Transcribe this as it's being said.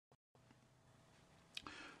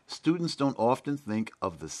Students don't often think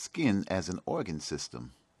of the skin as an organ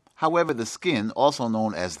system. However, the skin, also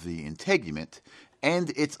known as the integument,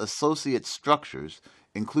 and its associate structures,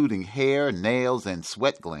 including hair, nails, and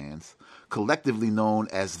sweat glands, collectively known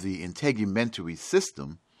as the integumentary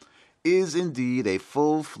system, is indeed a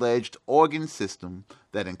full-fledged organ system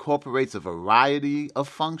that incorporates a variety of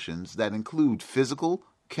functions that include physical,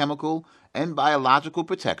 chemical, and biological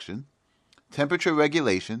protection, temperature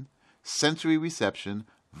regulation, sensory reception,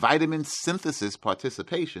 vitamin synthesis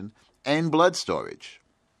participation, and blood storage.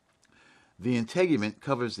 The integument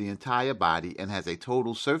covers the entire body and has a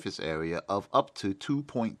total surface area of up to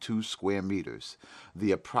 2.2 square meters,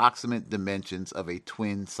 the approximate dimensions of a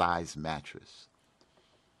twin-size mattress.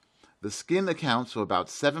 The skin accounts for about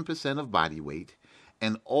 7% of body weight,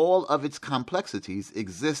 and all of its complexities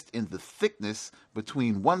exist in the thickness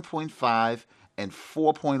between 1.5 and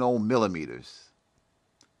 4.0 millimeters,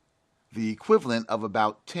 the equivalent of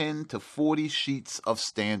about 10 to 40 sheets of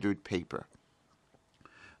standard paper.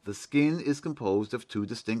 The skin is composed of two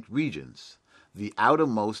distinct regions, the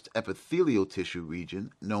outermost epithelial tissue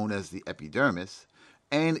region, known as the epidermis,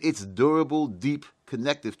 and its durable, deep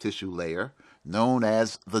connective tissue layer, known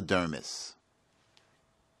as the dermis.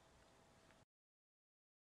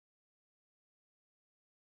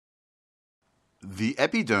 The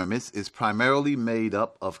epidermis is primarily made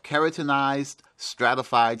up of keratinized,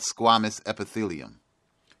 stratified squamous epithelium.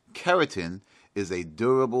 Keratin is a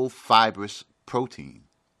durable, fibrous protein.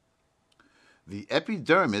 The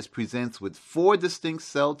epidermis presents with 4 distinct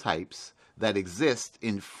cell types that exist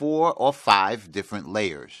in 4 or 5 different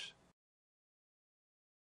layers.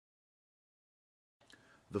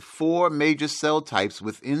 The 4 major cell types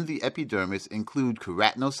within the epidermis include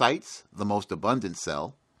keratinocytes, the most abundant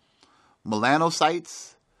cell,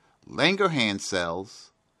 melanocytes, Langerhans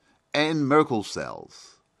cells, and Merkel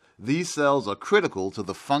cells. These cells are critical to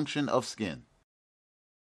the function of skin.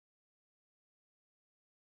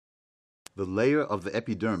 The layer of the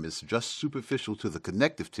epidermis just superficial to the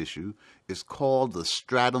connective tissue is called the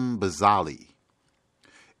stratum basale.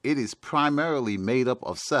 It is primarily made up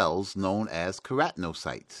of cells known as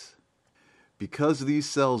keratinocytes. Because these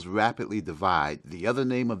cells rapidly divide, the other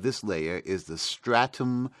name of this layer is the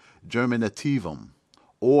stratum germinativum,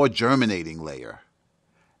 or germinating layer.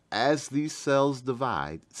 As these cells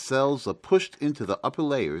divide, cells are pushed into the upper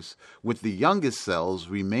layers, with the youngest cells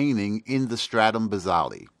remaining in the stratum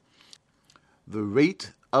basale. The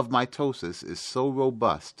rate of mitosis is so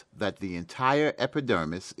robust that the entire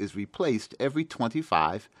epidermis is replaced every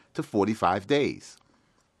 25 to 45 days.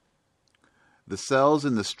 The cells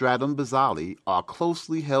in the stratum basale are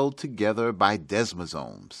closely held together by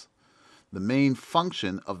desmosomes. The main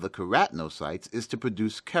function of the keratinocytes is to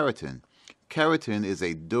produce keratin. Keratin is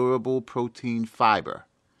a durable protein fiber.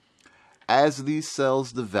 As these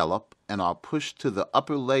cells develop and are pushed to the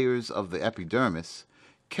upper layers of the epidermis,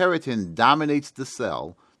 keratin dominates the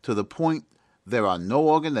cell to the point there are no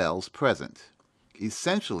organelles present.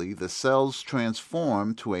 Essentially, the cells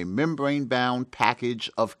transform to a membrane-bound package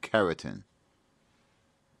of keratin.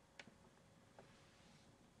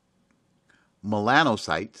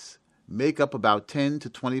 Melanocytes make up about 10 to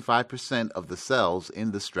 25% of the cells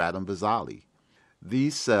in the stratum basale.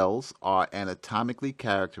 These cells are anatomically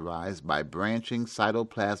characterized by branching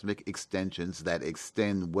cytoplasmic extensions that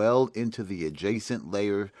extend well into the adjacent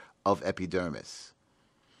layer of epidermis.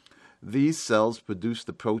 These cells produce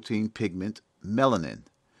the protein pigment melanin.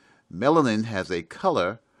 Melanin has a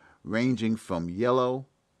color ranging from yellow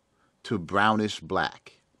to brownish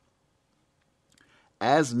black.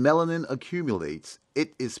 As melanin accumulates,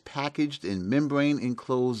 it is packaged in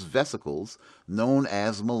membrane-enclosed vesicles known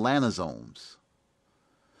as melanosomes.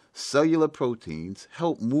 Cellular proteins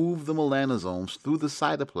help move the melanosomes through the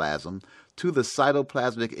cytoplasm to the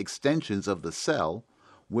cytoplasmic extensions of the cell,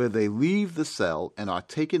 where they leave the cell and are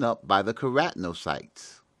taken up by the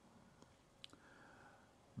keratinocytes.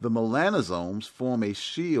 The melanosomes form a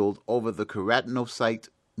shield over the keratinocyte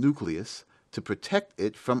nucleus to protect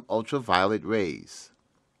it from ultraviolet rays.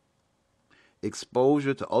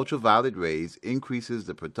 Exposure to ultraviolet rays increases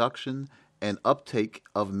the production and uptake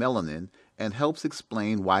of melanin and helps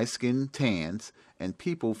explain why skin tans and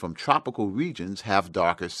people from tropical regions have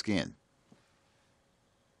darker skin.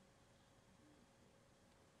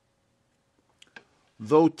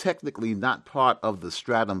 Though technically not part of the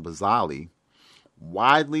stratum basale,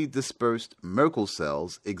 widely dispersed Merkel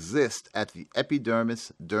cells exist at the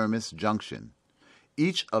epidermis-dermis junction.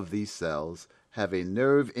 Each of these cells have a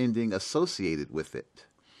nerve ending associated with it.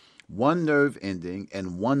 One nerve ending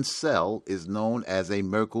and one cell is known as a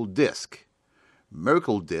Merkel disc.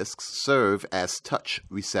 Merkel discs serve as touch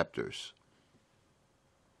receptors.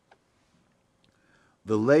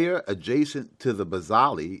 The layer adjacent to the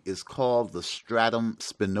basale is called the stratum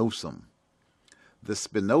spinosum. The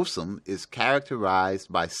spinosum is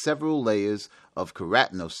characterized by several layers of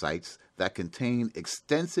keratinocytes that contain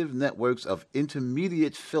extensive networks of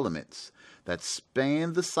intermediate filaments that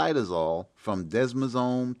span the cytosol from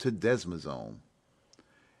desmosome to desmosome.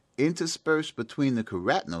 Interspersed between the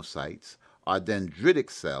keratinocytes are dendritic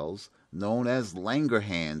cells known as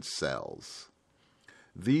Langerhans cells.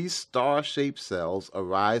 These star-shaped cells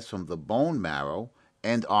arise from the bone marrow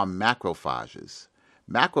and are macrophages.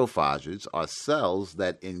 Macrophages are cells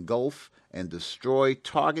that engulf and destroy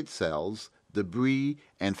target cells, debris,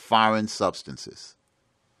 and foreign substances.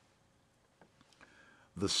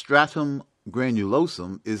 The stratum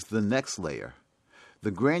granulosum is the next layer.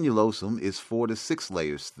 The granulosum is 4 to 6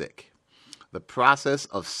 layers thick. The process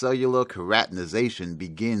of cellular keratinization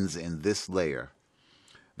begins in this layer.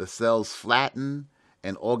 The cells flatten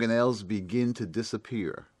and organelles begin to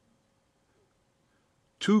disappear.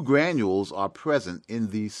 2 granules are present in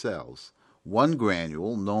these cells. One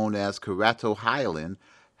granule, known as keratohyalin,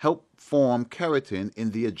 helps form keratin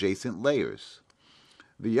in the adjacent layers.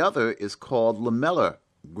 The other is called lamellar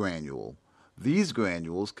granule. These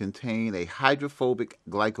granules contain a hydrophobic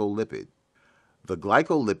glycolipid. The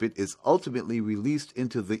glycolipid is ultimately released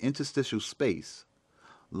into the interstitial space,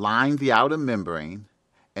 line the outer membrane,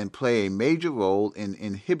 and play a major role in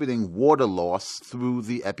inhibiting water loss through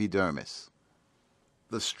the epidermis.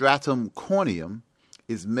 The stratum corneum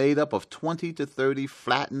is made up of 20 to 30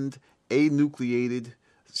 flattened anucleated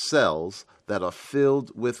cells that are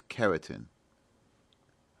filled with keratin.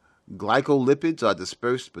 Glycolipids are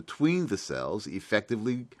dispersed between the cells,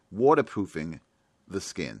 effectively waterproofing the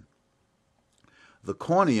skin. The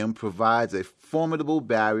corneum provides a formidable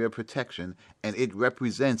barrier protection, and it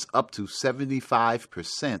represents up to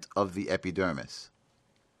 75% of the epidermis.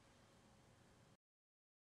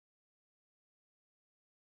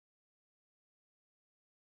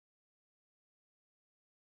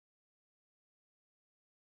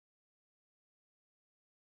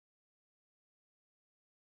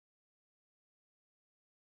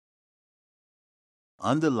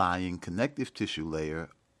 Underlying connective tissue layer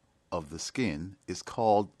of the skin is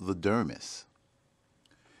called the dermis.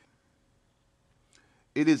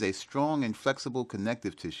 It is a strong and flexible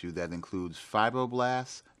connective tissue that includes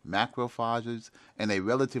fibroblasts, macrophages, and a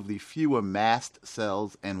relatively fewer mast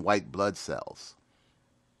cells and white blood cells.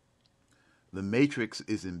 The matrix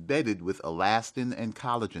is embedded with elastin and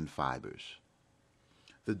collagen fibers.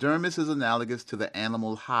 The dermis is analogous to the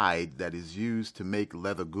animal hide that is used to make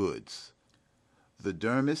leather goods. The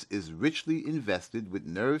dermis is richly invested with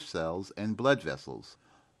nerve cells and blood vessels.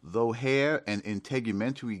 Though hair and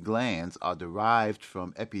integumentary glands are derived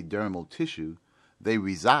from epidermal tissue, they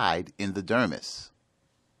reside in the dermis.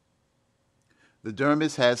 The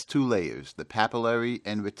dermis has 2 layers, the papillary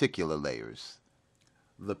and reticular layers.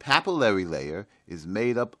 The papillary layer is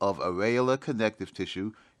made up of areolar connective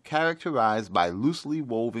tissue characterized by loosely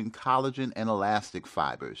woven collagen and elastic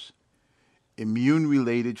fibers.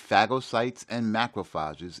 Immune-related phagocytes and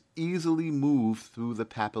macrophages easily move through the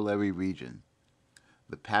papillary region.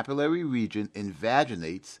 The papillary region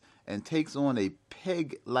invaginates and takes on a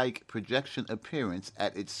peg-like projection appearance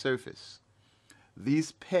at its surface.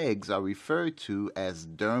 These pegs are referred to as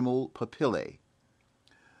dermal papillae.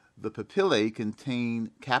 The papillae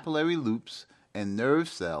contain capillary loops and nerve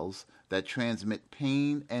cells that transmit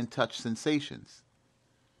pain and touch sensations.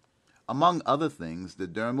 Among other things, the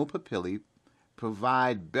dermal papillae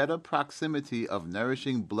provide better proximity of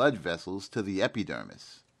nourishing blood vessels to the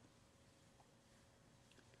epidermis.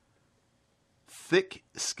 Thick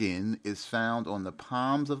skin is found on the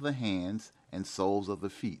palms of the hands and soles of the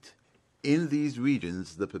feet. In these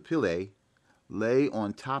regions, the papillae lay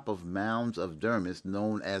on top of mounds of dermis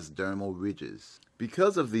known as dermal ridges.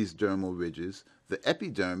 Because of these dermal ridges, the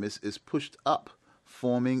epidermis is pushed up,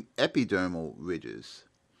 forming epidermal ridges.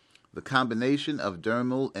 The combination of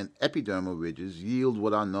dermal and epidermal ridges yield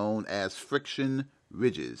what are known as friction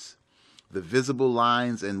ridges, the visible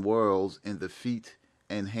lines and whorls in the feet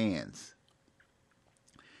and hands.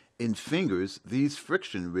 In fingers, these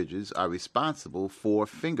friction ridges are responsible for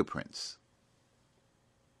fingerprints.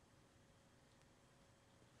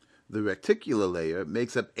 The reticular layer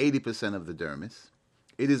makes up 80% of the dermis.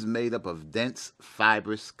 It is made up of dense,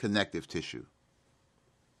 fibrous connective tissue.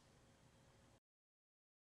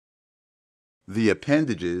 The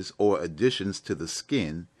appendages or additions to the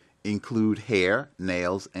skin include hair,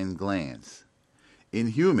 nails, and glands. In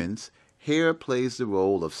humans, hair plays the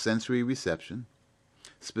role of sensory reception,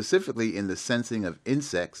 specifically in the sensing of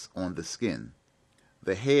insects on the skin.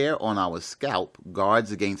 The hair on our scalp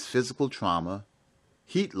guards against physical trauma,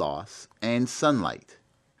 heat loss, and sunlight.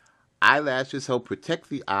 Eyelashes help protect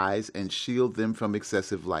the eyes and shield them from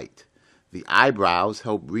excessive light. The eyebrows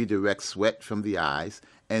help redirect sweat from the eyes,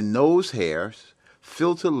 and nose hairs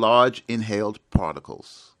filter large inhaled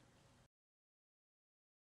particles.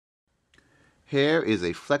 Hair is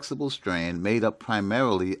a flexible strand made up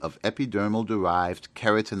primarily of epidermal-derived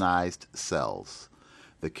keratinized cells.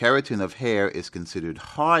 The keratin of hair is considered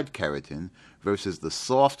hard keratin versus the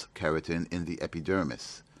soft keratin in the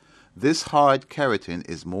epidermis. This hard keratin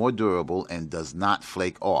is more durable and does not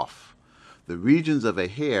flake off. The regions of a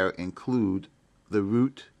hair include the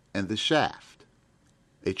root and the shaft.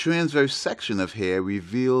 A transverse section of hair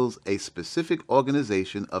reveals a specific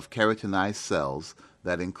organization of keratinized cells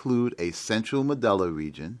that include a central medulla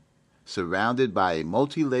region, surrounded by a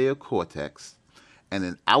multi-layer cortex, and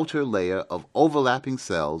an outer layer of overlapping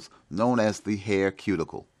cells known as the hair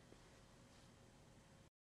cuticle.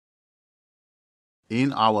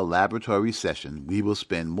 In our laboratory session, we will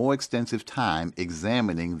spend more extensive time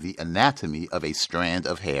examining the anatomy of a strand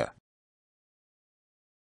of hair.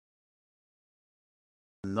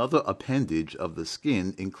 Another appendage of the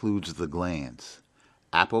skin includes the glands.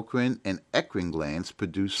 Apocrine and eccrine glands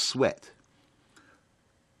produce sweat.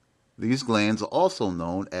 These glands are also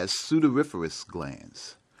known as sudoriferous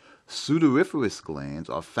glands. Sudoriferous glands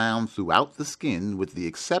are found throughout the skin with the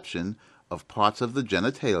exception of parts of the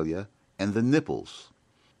genitalia and the nipples.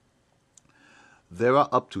 There are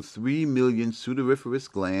up to 3 million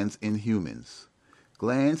sudoriferous glands in humans.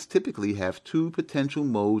 Glands typically have two potential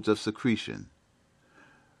modes of secretion.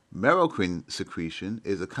 Merocrine secretion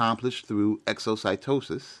is accomplished through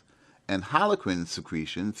exocytosis, and holocrine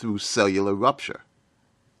secretion through cellular rupture.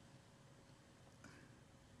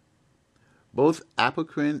 Both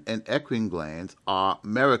apocrine and eccrine glands are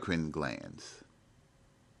merocrine glands.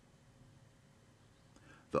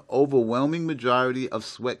 The overwhelming majority of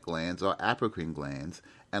sweat glands are apocrine glands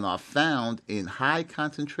and are found in high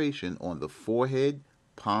concentration on the forehead,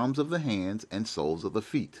 palms of the hands, and soles of the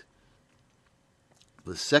feet.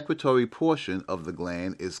 The secretory portion of the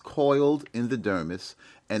gland is coiled in the dermis,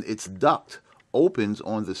 and its duct opens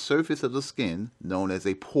on the surface of the skin, known as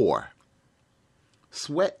a pore.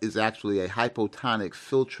 Sweat is actually a hypotonic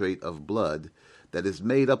filtrate of blood that is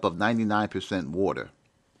made up of 99% water.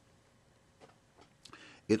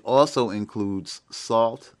 It also includes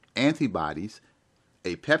salt, antibodies,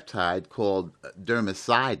 a peptide called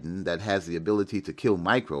dermicidin that has the ability to kill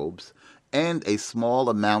microbes, and a small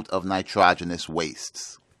amount of nitrogenous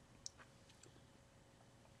wastes.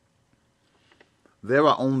 There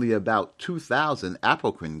are only about 2,000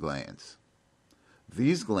 apocrine glands.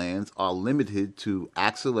 These glands are limited to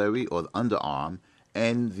axillary or underarm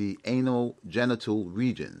and the anogenital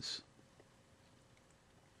regions.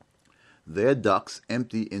 Their ducts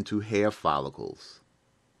empty into hair follicles.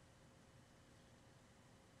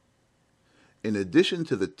 In addition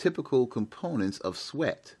to the typical components of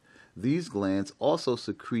sweat, these glands also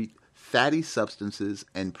secrete fatty substances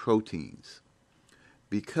and proteins.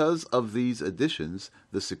 Because of these additions,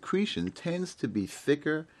 the secretion tends to be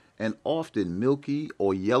thicker and often milky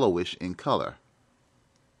or yellowish in color.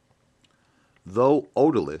 Though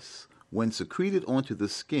odorless, when secreted onto the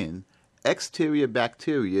skin, exterior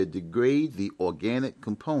bacteria degrade the organic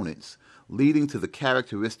components, leading to the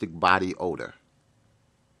characteristic body odor.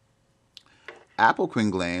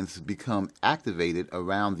 Apocrine glands become activated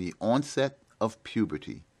around the onset of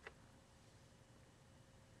puberty.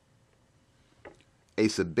 A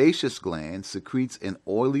sebaceous gland secretes an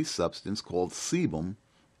oily substance called sebum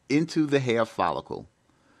into the hair follicle.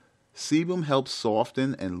 Sebum helps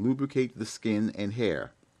soften and lubricate the skin and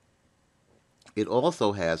hair. It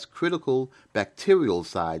also has critical bacterial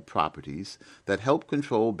side properties that help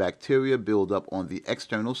control bacteria buildup on the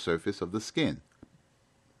external surface of the skin.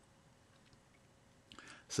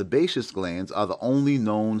 Sebaceous glands are the only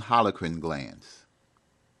known holocrine glands.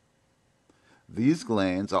 These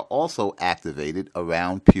glands are also activated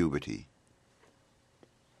around puberty.